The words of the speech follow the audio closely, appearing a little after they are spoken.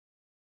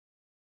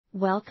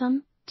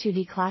Welcome to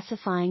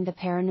Declassifying the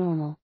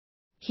Paranormal.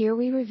 Here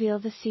we reveal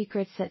the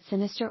secrets that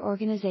sinister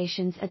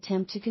organizations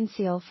attempt to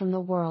conceal from the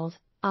world,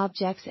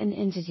 objects and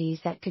entities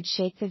that could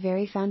shake the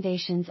very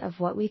foundations of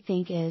what we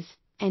think is,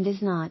 and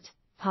is not,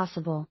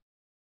 possible.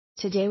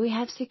 Today we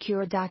have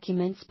secured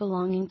documents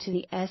belonging to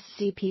the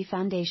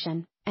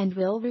SCP-Foundation, and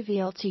will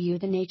reveal to you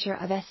the nature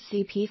of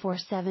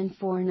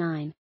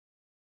SCP-4749.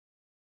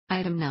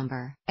 Item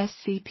Number,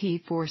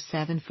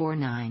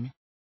 SCP-4749.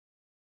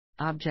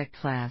 Object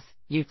Class,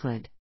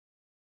 Euclid.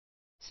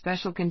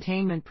 Special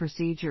Containment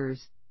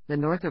Procedures. The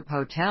Northrop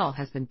Hotel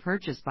has been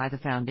purchased by the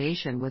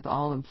Foundation with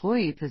all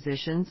employee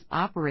positions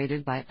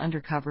operated by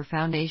undercover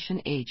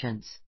Foundation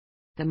agents.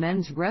 The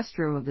men's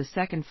restroom of the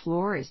second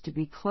floor is to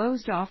be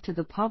closed off to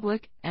the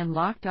public and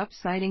locked up,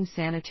 citing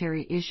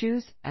sanitary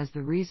issues as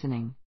the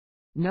reasoning.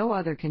 No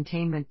other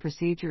containment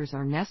procedures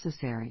are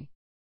necessary.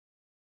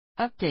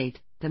 Update: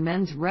 the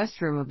men's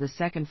restroom of the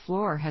second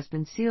floor has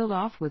been sealed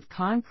off with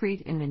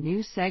concrete in a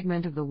new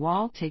segment of the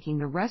wall taking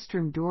the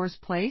restroom door's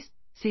place.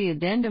 See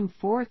Addendum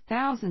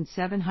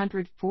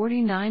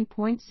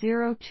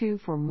 4749.02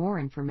 for more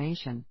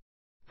information.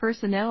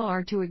 Personnel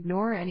are to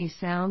ignore any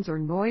sounds or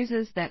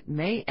noises that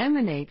may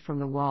emanate from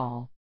the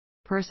wall.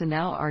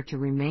 Personnel are to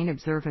remain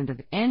observant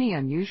of any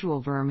unusual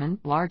vermin,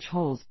 large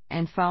holes,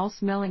 and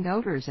foul-smelling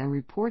odors and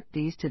report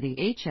these to the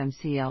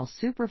HMCL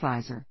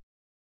supervisor.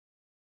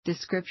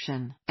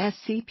 Description: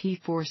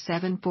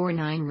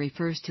 SCP-4749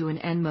 refers to an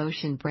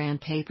N-Motion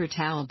brand paper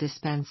towel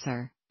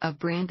dispenser, a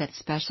brand that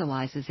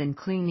specializes in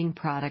cleaning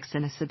products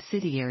and a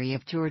subsidiary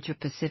of Georgia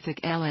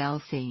Pacific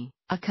LLC,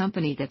 a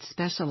company that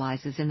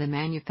specializes in the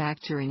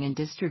manufacturing and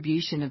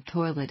distribution of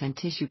toilet and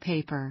tissue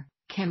paper,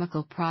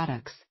 chemical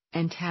products,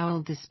 and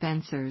towel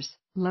dispensers,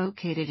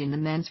 located in the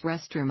men's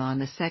restroom on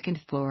the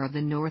second floor of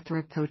the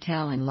Northrop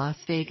Hotel in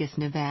Las Vegas,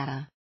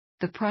 Nevada.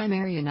 The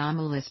primary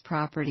anomalous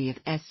property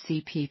of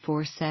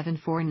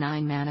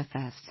SCP-4749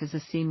 manifests as a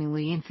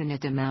seemingly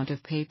infinite amount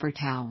of paper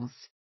towels.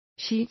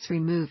 Sheets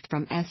removed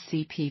from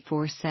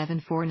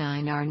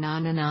SCP-4749 are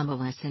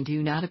non-anomalous and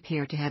do not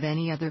appear to have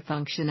any other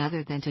function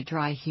other than to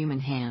dry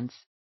human hands.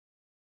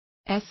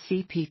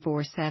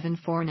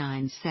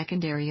 SCP-4749's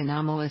secondary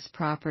anomalous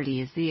property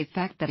is the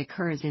effect that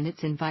occurs in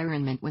its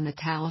environment when the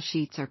towel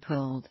sheets are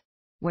pulled.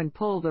 When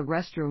pulled, the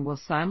restroom will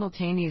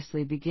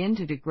simultaneously begin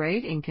to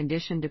degrade in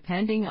condition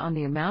depending on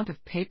the amount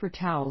of paper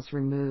towels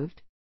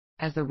removed.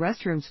 As the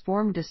restroom's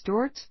form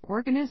distorts,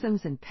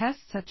 organisms and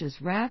pests such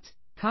as rats,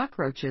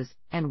 cockroaches,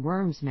 and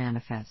worms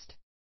manifest.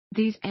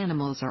 These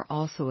animals are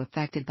also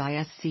affected by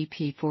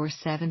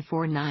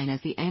SCP-4749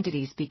 as the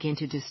entities begin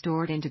to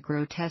distort into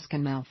grotesque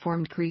and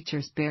malformed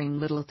creatures bearing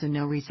little to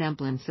no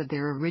resemblance of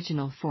their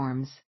original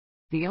forms.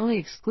 The only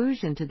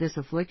exclusion to this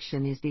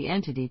affliction is the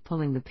entity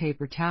pulling the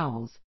paper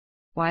towels.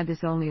 Why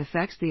this only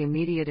affects the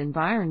immediate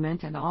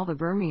environment and all the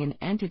vermine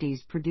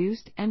entities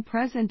produced and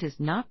present is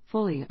not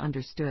fully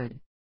understood.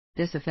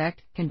 This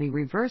effect can be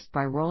reversed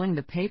by rolling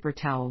the paper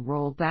towel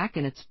roll back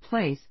in its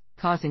place,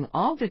 causing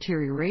all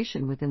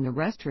deterioration within the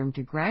restroom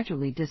to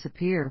gradually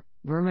disappear.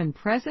 Vermin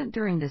present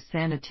during this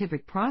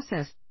sanific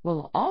process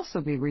will also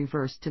be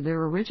reversed to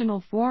their original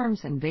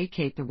forms and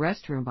vacate the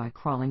restroom by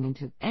crawling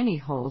into any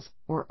holes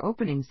or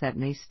openings that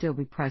may still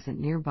be present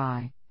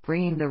nearby,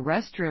 bringing the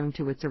restroom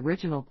to its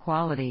original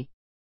quality.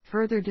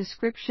 Further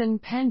description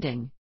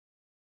pending.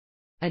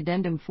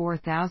 Addendum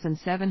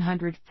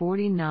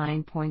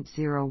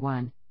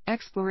 4749.01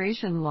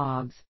 Exploration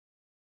Logs.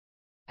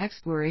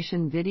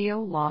 Exploration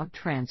Video Log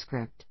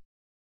Transcript.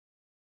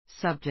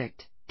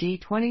 Subject: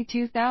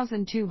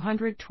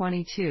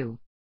 D-22222.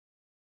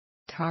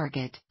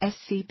 Target: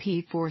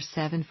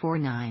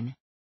 SCP-4749.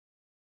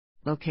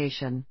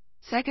 Location: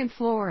 second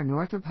floor,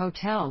 Northrop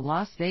Hotel,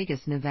 Las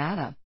Vegas,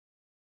 Nevada.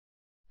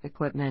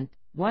 Equipment: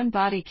 one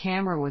body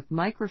camera with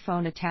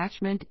microphone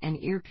attachment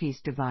and earpiece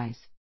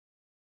device.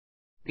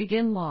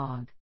 Begin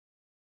log.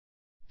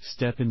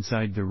 Step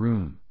inside the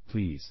room,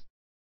 please.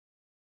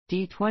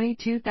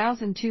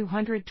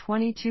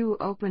 D-22222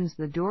 opens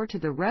the door to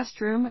the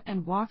restroom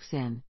and walks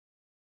in.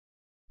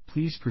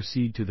 Please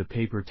proceed to the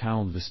paper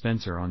towel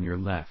dispenser on your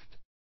left.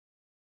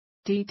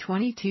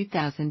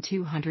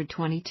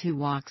 D-22222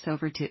 walks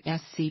over to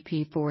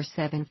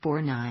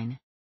SCP-4749.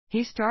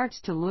 He starts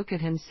to look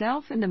at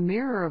himself in the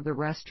mirror of the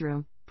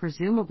restroom,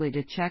 presumably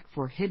to check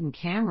for hidden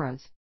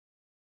cameras.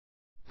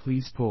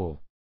 Please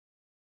pull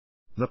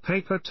the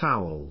paper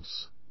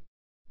towels.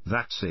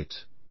 That's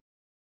it.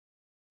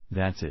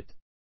 That's it.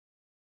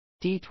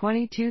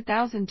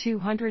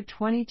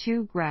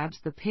 D-22222 grabs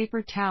the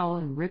paper towel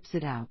and rips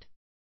it out.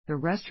 The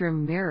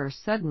restroom mirror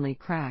suddenly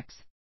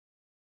cracks.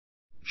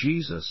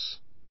 Jesus!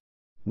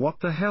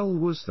 What the hell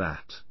was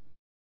that?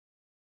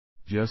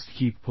 Just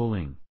keep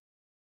pulling.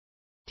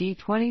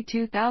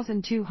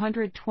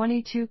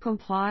 D-22222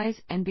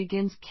 complies and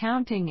begins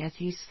counting as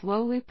he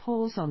slowly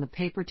pulls on the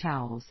paper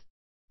towels.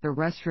 The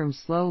restroom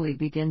slowly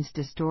begins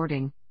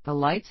distorting, the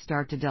lights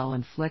start to dull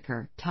and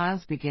flicker,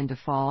 tiles begin to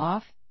fall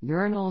off,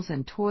 urinals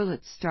and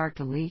toilets start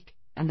to leak,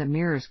 and the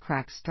mirror's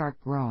cracks start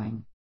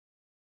growing.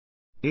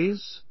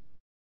 Is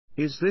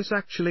Is this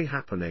actually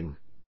happening?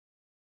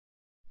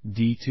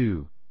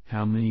 D2,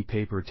 how many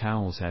paper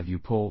towels have you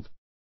pulled?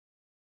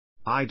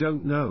 I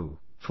don't know,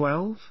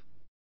 12?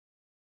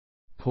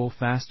 Pull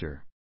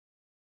faster.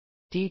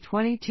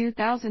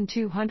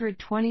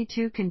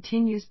 D-22,222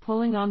 continues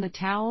pulling on the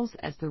towels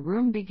as the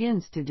room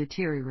begins to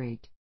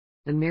deteriorate.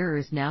 The mirror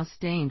is now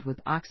stained with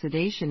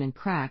oxidation and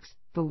cracks,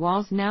 the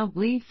walls now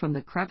bleed from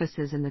the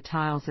crevices in the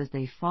tiles as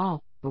they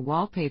fall, the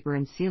wallpaper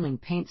and ceiling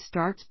paint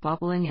starts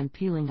bubbling and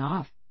peeling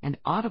off, and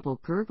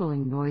audible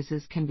gurgling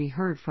noises can be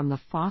heard from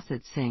the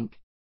faucet sink.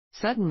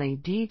 Suddenly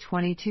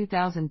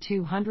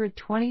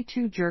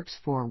D-22,222 jerks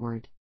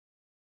forward.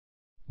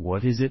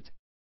 What is it?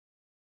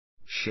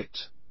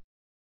 Shit.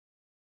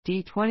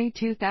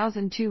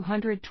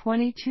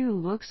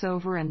 D-22,222 looks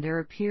over and there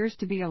appears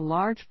to be a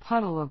large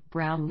puddle of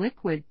brown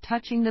liquid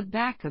touching the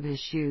back of his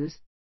shoes.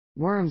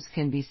 Worms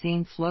can be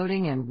seen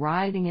floating and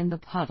writhing in the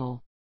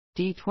puddle.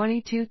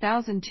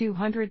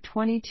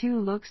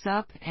 D-22,222 looks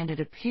up and it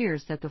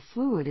appears that the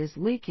fluid is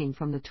leaking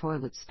from the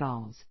toilet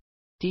stalls.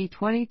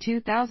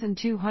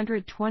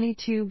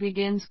 D-22,222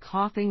 begins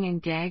coughing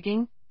and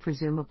gagging,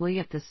 presumably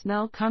at the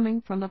smell coming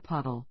from the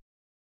puddle.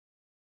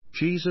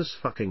 Jesus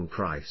fucking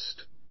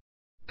Christ.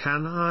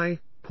 Can I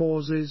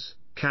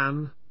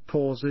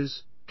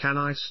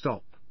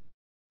stop?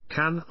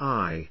 Can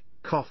I,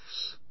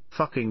 coughs,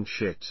 fucking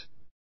shit.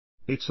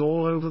 It's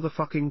all over the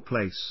fucking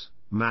place,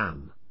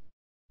 man.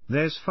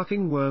 There's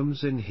fucking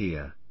worms in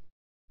here.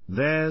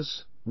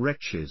 There's,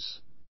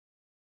 wretches.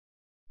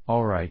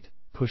 Alright,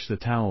 push the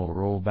towel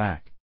roll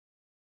back.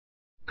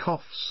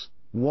 Coughs,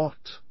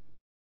 what?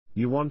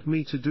 You want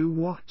me to do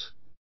what?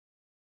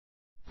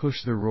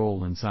 Push the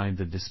roll inside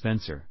the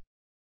dispenser.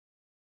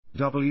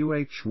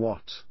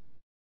 What?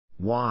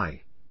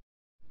 Why?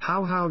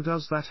 How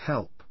does that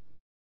help?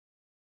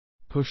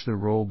 Push the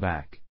roll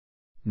back.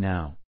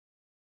 Now.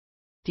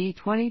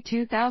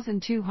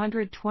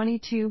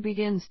 D-22,222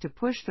 begins to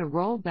push the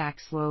roll back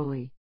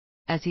slowly.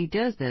 As he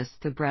does this,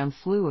 the brown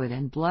fluid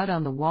and blood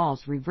on the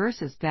walls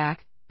reverses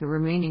back, the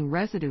remaining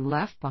residue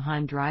left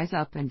behind dries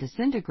up and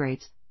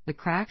disintegrates, the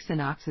cracks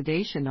and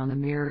oxidation on the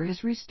mirror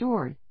is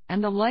restored,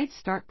 and the lights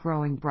start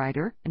growing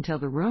brighter until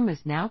the room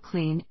is now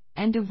clean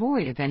and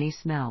devoid of any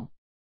smell.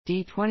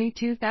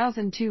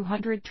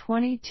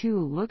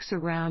 D-22,222 looks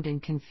around in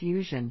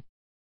confusion.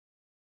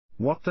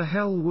 What the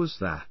hell was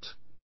that?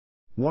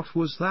 What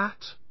was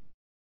that?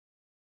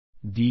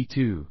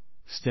 D2,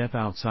 step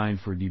outside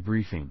for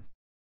debriefing.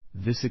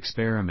 This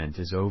experiment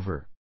is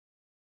over.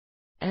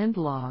 End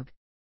log.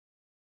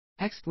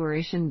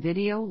 Exploration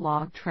video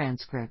log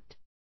transcript.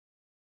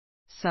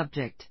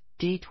 Subject,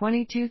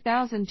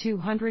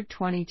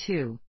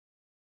 D-22,222.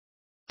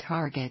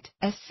 Target,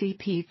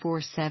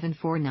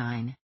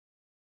 SCP-4749.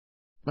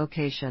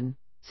 Location,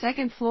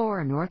 2nd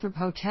floor Northrop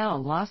Hotel,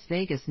 Las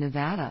Vegas,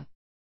 Nevada.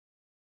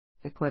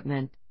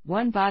 Equipment,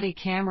 one body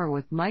camera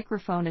with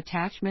microphone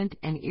attachment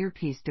and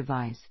earpiece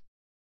device.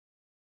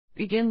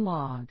 Begin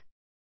log.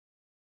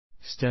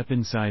 Step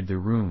inside the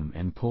room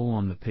and pull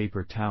on the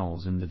paper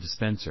towels in the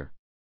dispenser.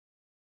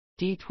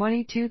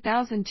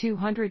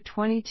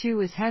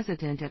 D-22,222 is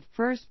hesitant at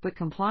first but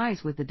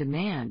complies with the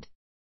demand.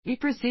 He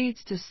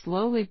proceeds to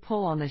slowly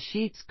pull on the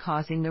sheets,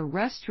 causing the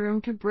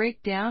restroom to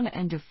break down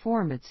and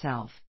deform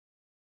itself.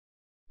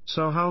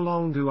 So how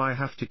long do I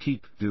have to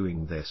keep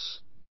doing this?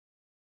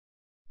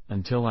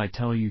 Until I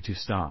tell you to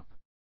stop.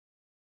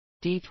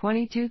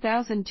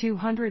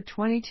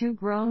 D-22,222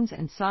 groans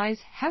and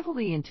sighs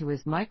heavily into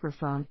his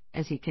microphone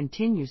as he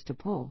continues to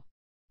pull.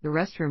 The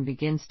restroom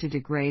begins to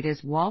degrade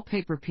as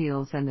wallpaper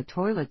peels and the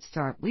toilets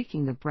start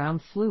leaking the brown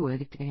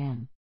fluid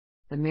again.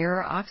 The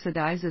mirror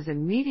oxidizes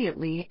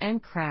immediately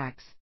and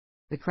cracks.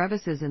 The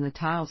crevices in the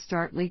tiles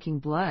start leaking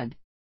blood.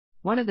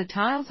 One of the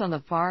tiles on the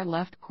far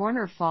left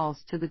corner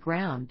falls to the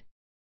ground.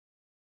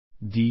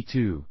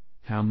 D2,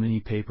 how many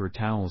paper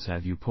towels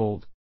have you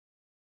pulled?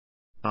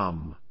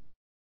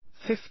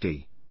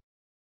 50.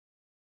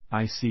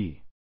 I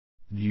see.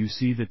 Do you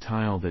see the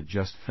tile that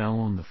just fell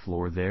on the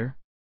floor there?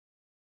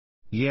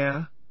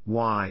 Yeah,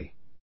 why?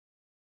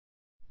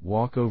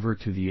 Walk over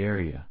to the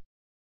area.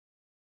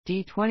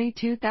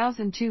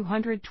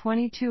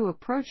 D-22,222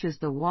 approaches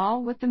the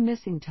wall with the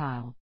missing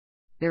tile.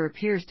 There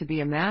appears to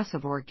be a mass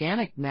of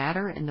organic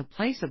matter in the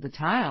place of the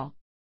tile.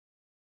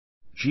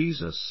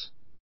 Jesus.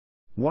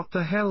 What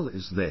the hell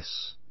is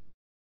this?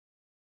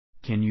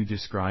 Can you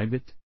describe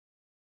it?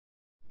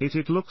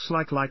 It looks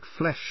like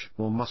flesh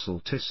or muscle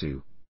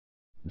tissue.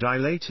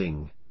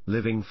 Dilating,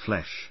 living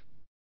flesh.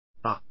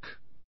 Uck.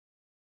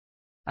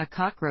 A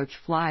cockroach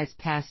flies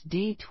past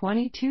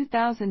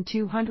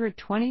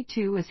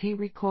D-22,222 as he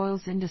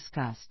recoils in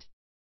disgust.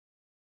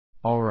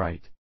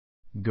 Alright.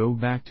 Go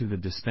back to the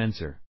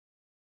dispenser.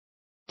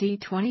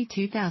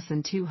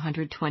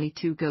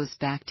 D-22,222 goes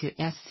back to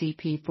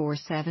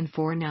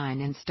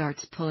SCP-4749 and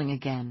starts pulling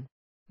again.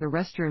 The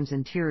restroom's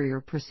interior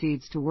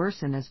proceeds to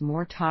worsen as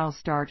more tiles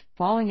start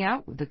falling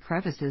out with the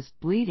crevices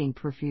bleeding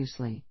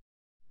profusely.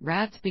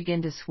 Rats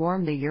begin to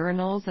swarm the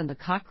urinals and the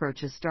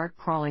cockroaches start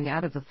crawling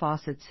out of the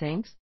faucet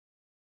sinks.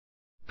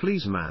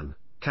 Please man,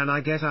 Can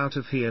I get out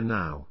of here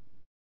now?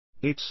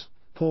 It's,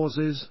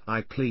 pauses,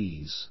 I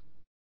please.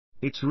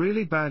 It's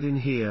really bad in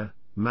here,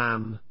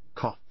 man,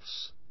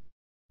 coughs.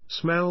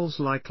 Smells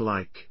like,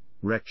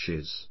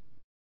 wretches.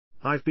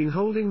 I've been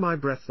holding my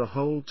breath the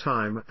whole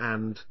time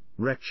and,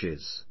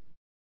 wretches.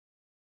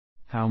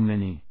 How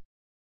many?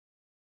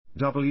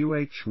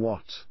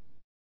 What?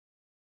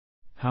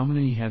 How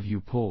many have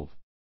you pulled?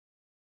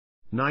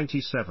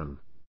 97.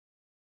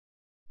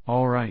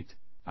 Alright,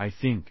 I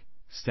think,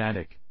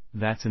 static,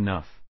 that's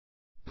enough.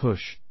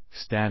 Push,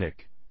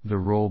 static, the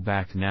roll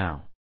back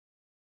now.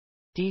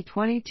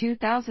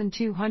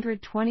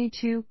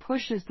 D-22,222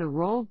 pushes the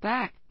roll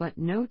back but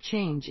no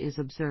change is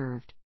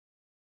observed.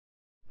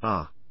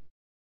 Ah.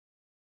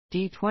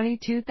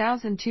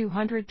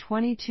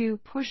 D-22,222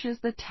 pushes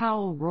the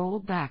towel roll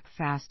back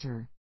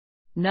faster.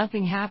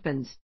 Nothing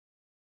happens.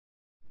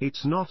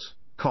 It's not,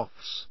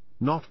 coughs,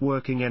 not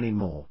working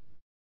anymore.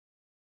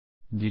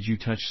 Did you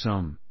touch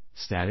some,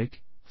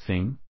 static,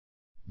 thing?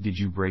 Did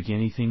you break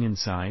anything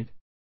inside?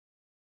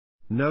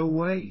 No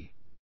way.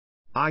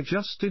 I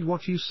just did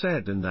what you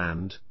said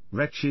and,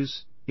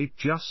 wretches, it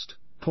just,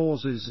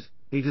 pauses,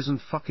 it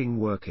isn't fucking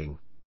working.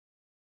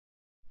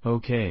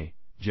 Okay,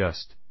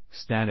 just,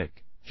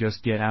 static,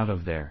 just get out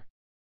of there.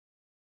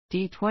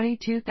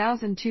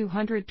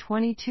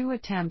 D-22,222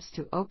 attempts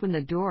to open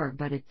the door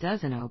but it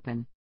doesn't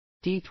open.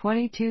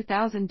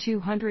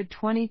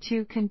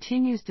 D-22,222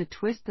 continues to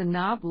twist the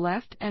knob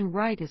left and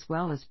right as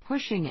well as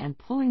pushing and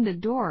pulling the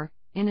door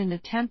in an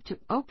attempt to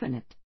open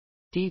it.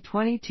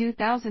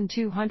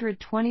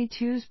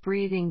 D-22,222's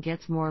breathing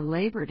gets more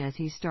labored as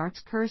he starts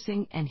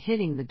cursing and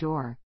hitting the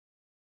door.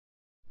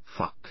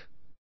 Fuck.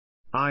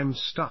 I'm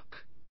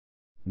stuck.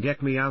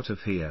 Get me out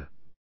of here.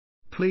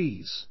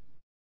 Please.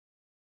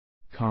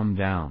 Calm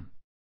down.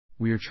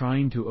 We're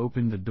trying to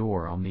open the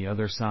door on the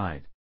other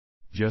side.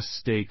 Just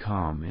stay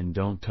calm and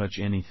don't touch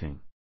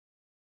anything.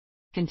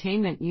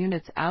 Containment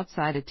units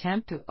outside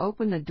attempt to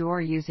open the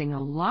door using a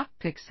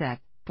lockpick set,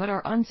 but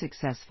are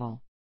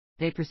unsuccessful.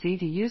 They proceed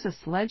to use a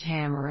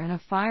sledgehammer and a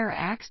fire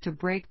axe to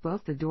break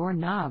both the door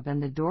knob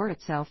and the door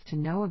itself to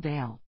no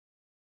avail.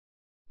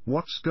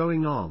 What's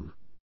going on?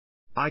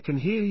 I can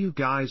hear you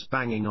guys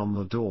banging on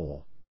the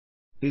door.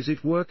 Is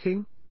it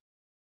working?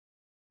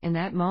 In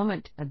that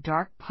moment, a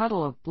dark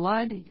puddle of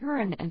blood,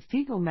 urine, and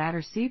fecal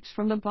matter seeps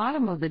from the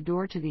bottom of the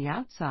door to the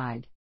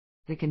outside.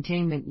 The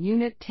containment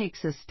unit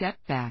takes a step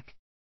back.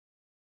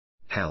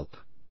 Help.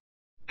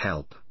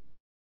 Help.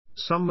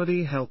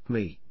 Somebody help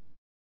me.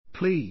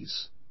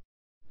 Please.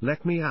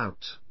 Let me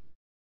out.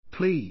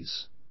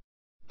 Please.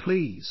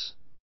 Please.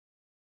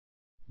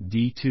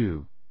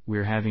 D2,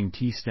 we're having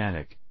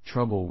T-static,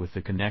 trouble with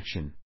the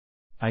connection.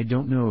 I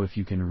don't know if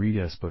you can read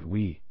us but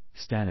we,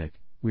 static,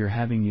 we're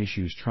having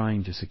issues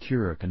trying to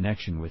secure a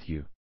connection with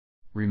you.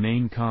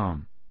 Remain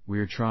calm,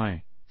 we're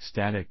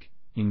static,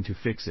 to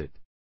fix it.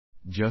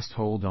 Just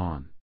hold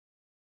on.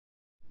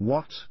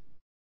 What?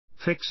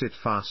 Fix it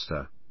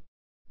faster.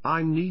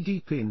 I'm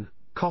knee-deep in,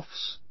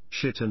 coughs,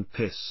 shit and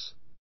piss.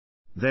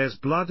 There's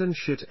blood and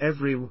shit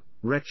everywhere,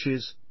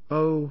 wretches,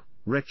 oh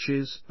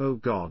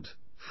god,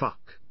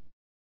 fuck.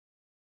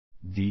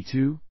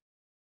 D2?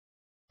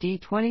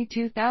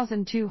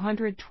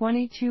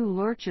 D-22,222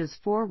 lurches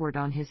forward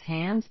on his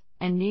hands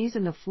and knees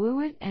in the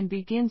fluid and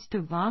begins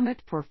to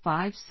vomit for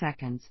 5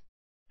 seconds.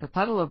 The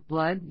puddle of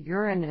blood,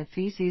 urine, and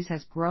feces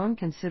has grown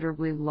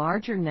considerably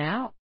larger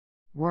now.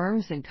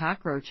 Worms and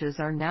cockroaches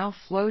are now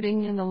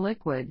floating in the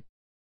liquid.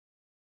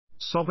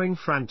 Sobbing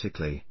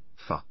frantically,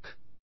 fuck.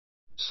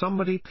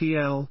 Somebody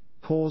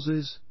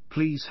pauses,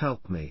 please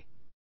help me.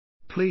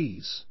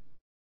 Please.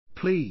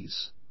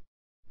 Please.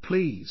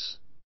 Please.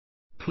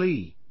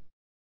 Please.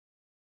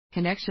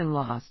 Connection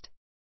lost.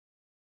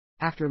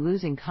 After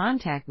losing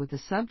contact with the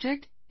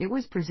subject, it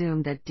was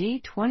presumed that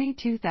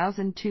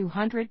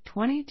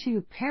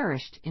D-22,222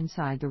 perished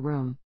inside the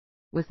room.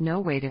 With no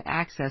way to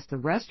access the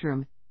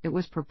restroom, it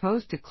was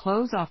proposed to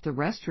close off the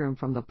restroom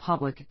from the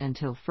public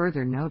until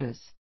further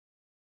notice.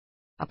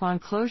 Upon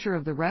closure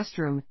of the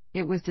restroom,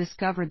 it was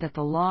discovered that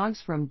the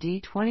logs from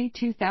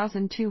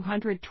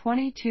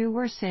D-22,222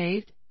 were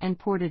saved and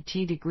ported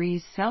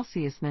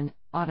T°C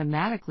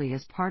automatically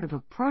as part of a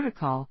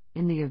protocol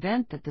in the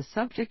event that the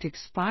subject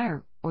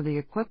expire or the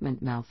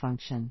equipment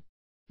malfunction.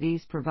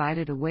 These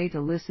provided a way to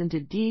listen to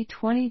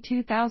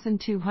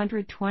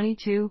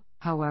D-22,222,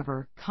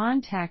 however,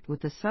 contact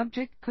with the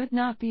subject could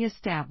not be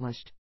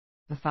established.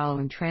 The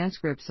following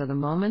transcripts are the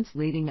moments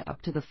leading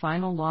up to the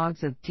final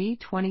logs of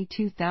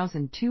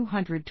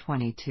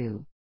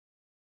D-22,222.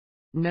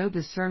 No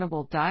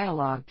discernible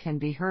dialogue can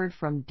be heard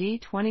from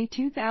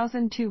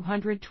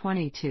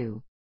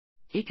D-22,222.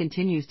 He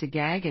continues to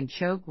gag and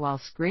choke while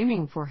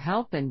screaming for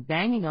help and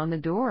banging on the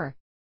door.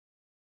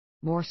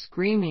 More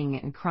screaming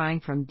and crying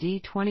from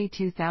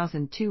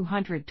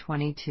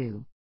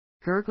D-22,222.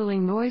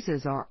 Gurgling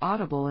noises are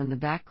audible in the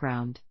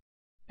background.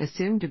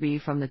 Assumed to be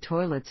from the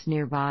toilets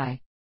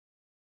nearby.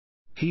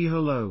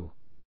 Hello.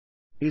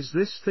 Is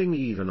this thing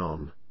even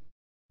on?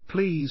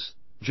 Please,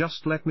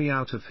 just let me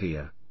out of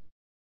here.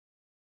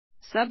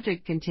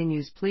 Subject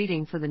continues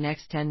pleading for the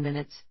next 10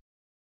 minutes.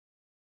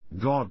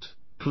 God,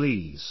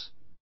 please.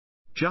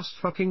 Just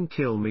fucking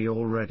kill me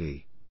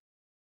already.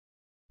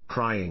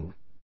 Crying.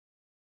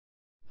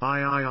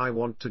 I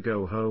want to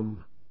go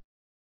home.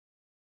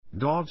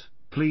 God,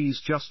 please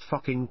just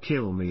fucking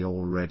kill me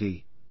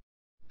already.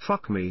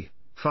 Fuck me,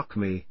 fuck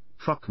me,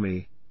 fuck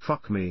me,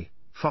 fuck me,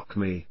 fuck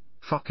me,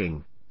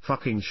 fucking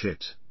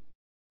shit.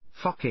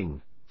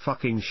 Fucking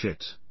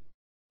shit.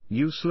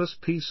 Useless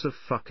piece of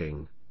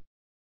fucking.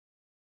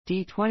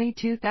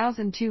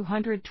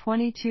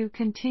 D-22222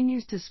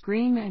 continues to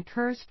scream and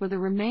curse for the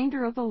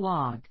remainder of the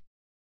log.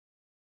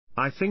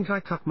 I think I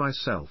cut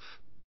myself.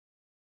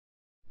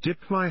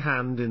 Dipped my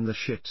hand in the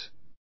shit.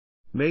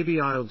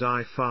 Maybe I'll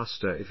die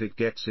faster if it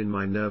gets in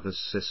my nervous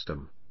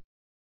system.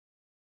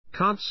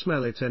 Can't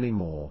smell it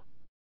anymore.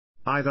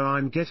 Either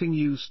I'm getting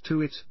used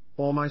to it,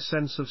 or my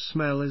sense of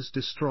smell is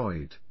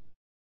destroyed.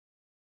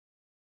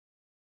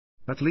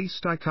 At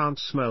least I can't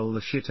smell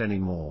the shit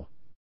anymore.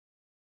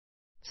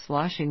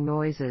 Sloshing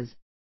noises.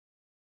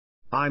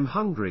 I'm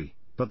hungry,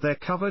 but they're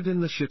covered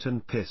in the shit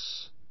and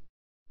piss.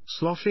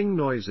 Sloshing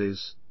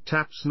noises,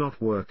 taps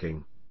not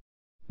working.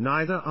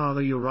 Neither are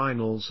the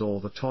urinals or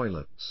the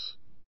toilets.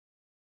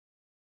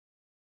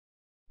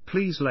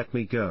 Please let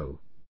me go.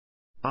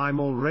 I'm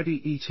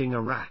already eating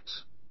a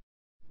rat.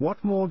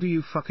 What more do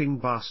you fucking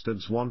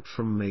bastards want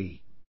from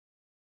me?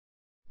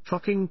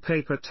 Fucking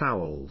paper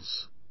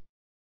towels.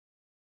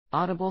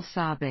 Audible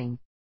sobbing.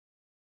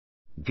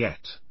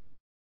 Get.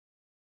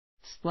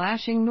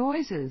 Splashing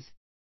noises.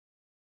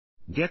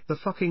 Get the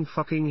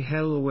fucking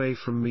hell away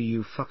from me,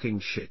 you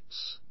fucking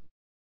shits.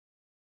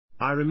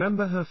 I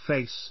remember her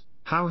face,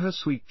 how her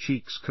sweet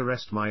cheeks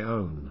caressed my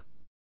own.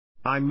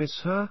 I miss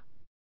her.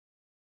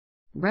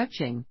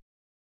 Retching.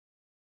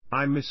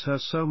 I miss her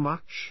so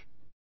much.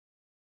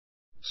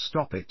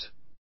 Stop it.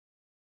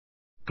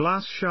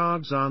 Glass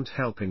shards aren't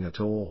helping at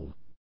all.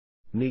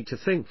 Need to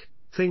think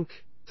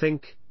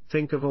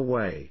of a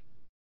way.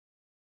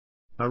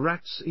 A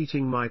rat's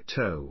eating my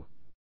toe.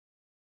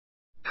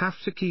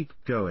 Have to keep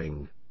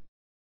going.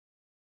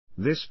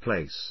 This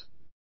place.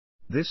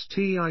 This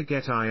tea I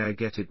get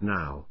it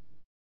now.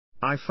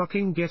 I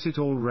fucking get it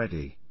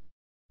already.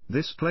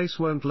 This place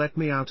won't let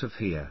me out of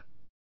here.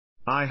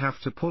 I have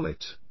to pull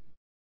it.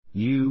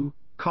 You,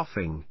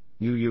 coughing,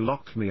 you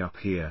locked me up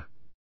here.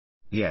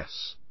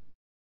 Yes.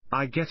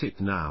 I get it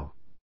now.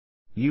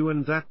 You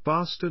and that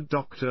bastard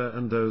doctor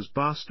and those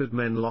bastard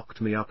men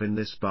locked me up in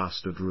this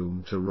bastard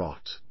room to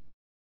rot.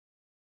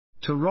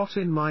 To rot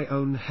in my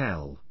own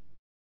hell.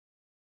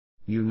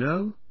 You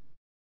know?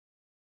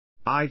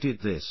 I did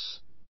this.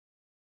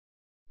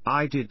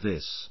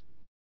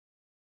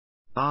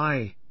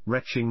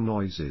 Retching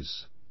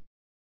noises.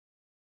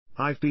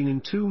 I've been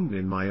entombed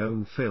in my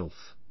own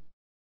filth.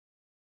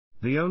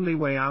 The only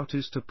way out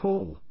is to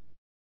pull.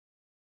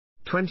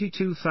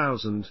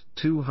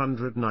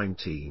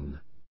 22,219.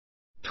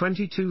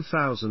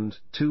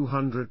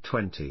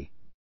 22,220.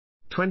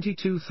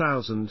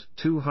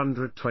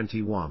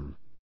 22,221.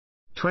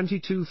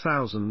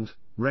 22,000,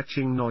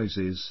 retching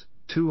noises,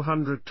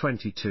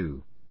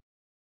 222.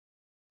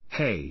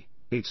 Hey,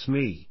 it's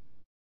me.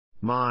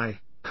 My,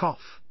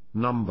 cough,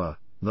 number,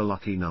 the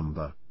lucky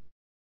number.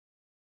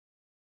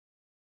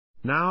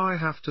 Now I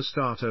have to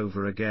start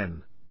over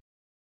again.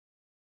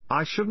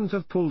 I shouldn't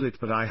have pulled it,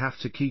 but I have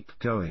to keep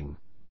going.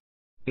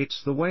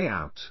 It's the way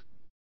out.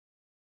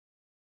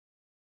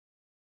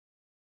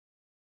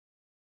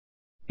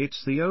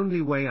 It's the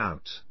only way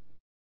out.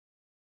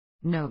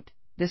 Note: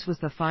 this was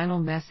the final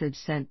message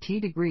sent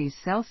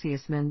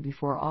T°C men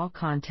before all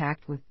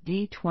contact with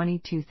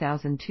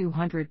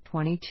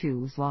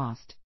D-22222 was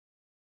lost.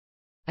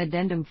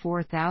 Addendum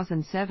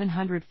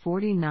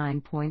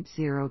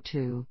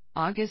 4749.02,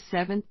 August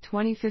 7,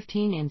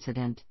 2015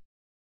 Incident.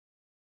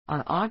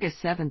 On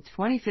August 7,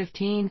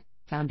 2015,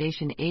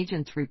 Foundation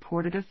agents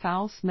reported a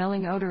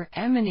foul-smelling odor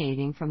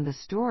emanating from the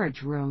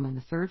storage room in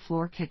the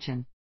third-floor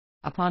kitchen.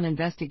 Upon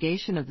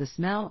investigation of the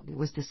smell, it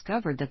was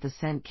discovered that the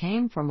scent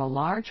came from a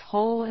large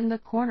hole in the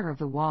corner of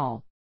the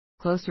wall.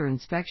 Closer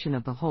inspection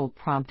of the hole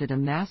prompted a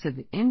massive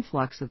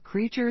influx of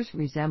creatures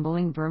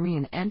resembling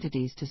vermilion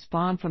entities to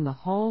spawn from the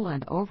hole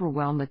and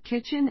overwhelm the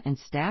kitchen and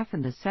staff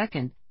in the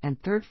second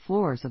and third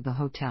floors of the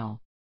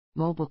hotel.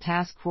 Mobile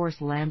Task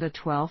Force Lambda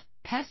 12,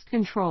 Pest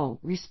Control,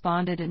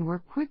 responded and were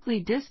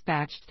quickly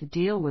dispatched to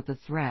deal with the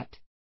threat.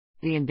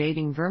 The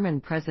invading vermin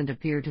present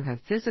appeared to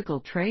have physical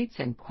traits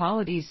and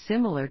qualities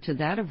similar to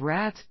that of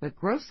rats, but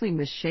grossly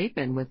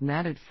misshapen with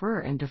matted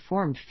fur and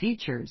deformed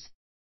features.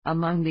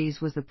 Among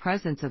these was the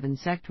presence of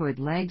insectoid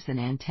legs and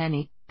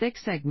antennae, thick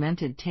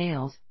segmented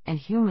tails, and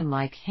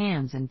human-like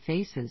hands and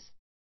faces.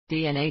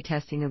 DNA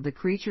testing of the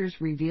creatures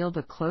revealed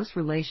a close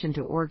relation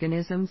to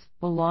organisms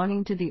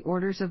belonging to the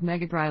orders of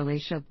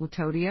Megadrylacia,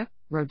 Platodia,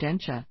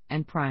 Rodentia,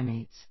 and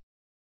primates.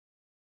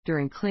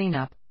 During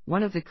cleanup,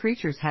 one of the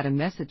creatures had a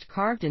message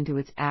carved into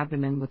its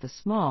abdomen with a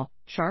small,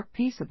 sharp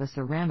piece of a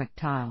ceramic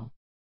tile.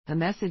 The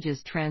message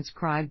is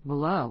transcribed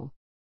below.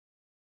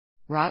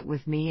 Rot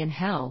with me in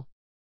hell.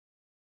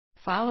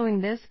 Following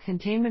this,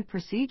 containment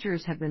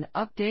procedures have been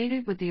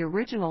updated with the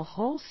original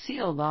hole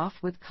sealed off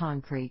with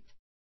concrete.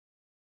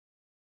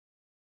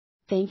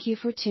 Thank you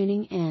for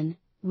tuning in.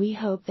 We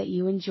hope that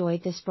you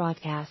enjoyed this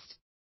broadcast.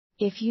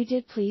 If you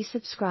did, please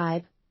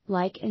subscribe,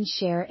 like and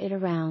share it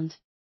around.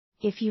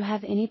 If you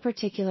have any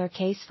particular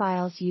case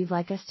files you'd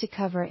like us to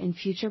cover in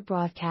future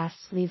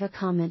broadcasts, leave a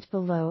comment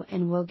below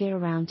and we'll get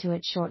around to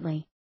it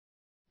shortly.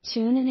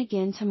 Tune in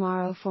again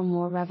tomorrow for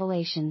more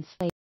revelations.